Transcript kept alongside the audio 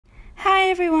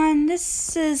everyone,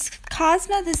 this is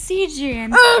Cosmo the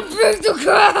Seagian.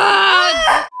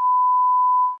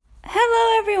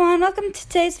 Hello everyone, welcome to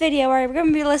today's video where we're going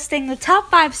to be listing the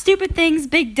top 5 stupid things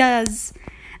Big does.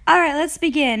 Alright, let's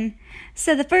begin.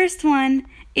 So the first one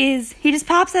is he just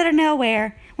pops out of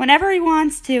nowhere whenever he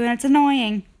wants to and it's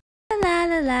annoying. La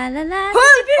la la la la.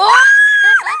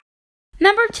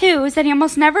 Number 2 is that he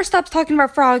almost never stops talking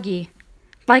about Froggy.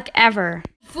 Like ever.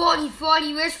 Froggy,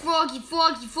 where's Froggy?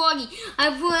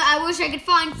 I wish I could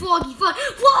find Froggy! Froggy!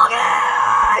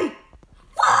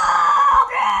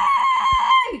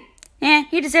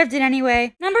 He deserved it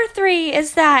anyway. Number 3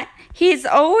 is that he's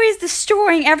always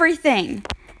destroying everything.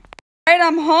 Alright,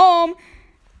 I'm home.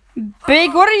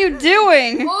 Big, what are you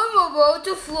doing? I'm about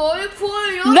to fly a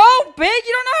plane. No, Big,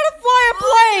 you don't know how to fly a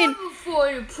plane.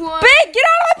 Big, get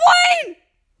out of my plane!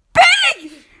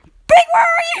 Big! Big, where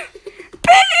are you?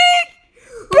 Big!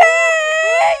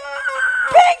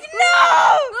 Big,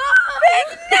 no! Big,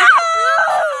 no!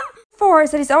 4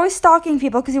 is that he's always stalking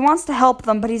people because he wants to help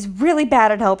them, but he's really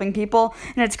bad at helping people,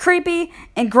 and it's creepy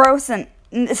and gross and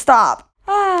stop.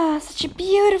 Ah, such a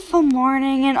beautiful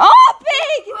morning, and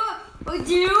Big!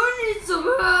 Do you need some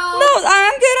help? No,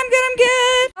 I'm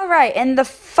good. Alright, and the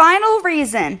final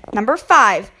reason, number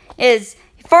 5, is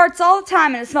he farts all the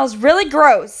time and it smells really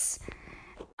gross.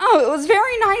 Oh, it was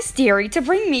very nice, dearie, to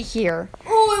bring me here.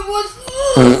 Oh, it was.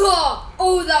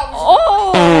 That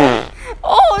was.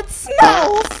 Oh, it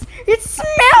smells. It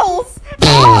smells.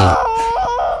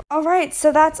 Oh. Alright,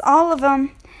 so that's all of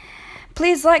them.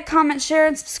 Please like, comment, share,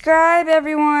 and subscribe,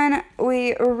 everyone.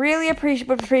 We really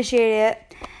appreciate it.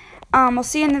 We'll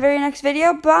see you in the very next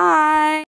video. Bye.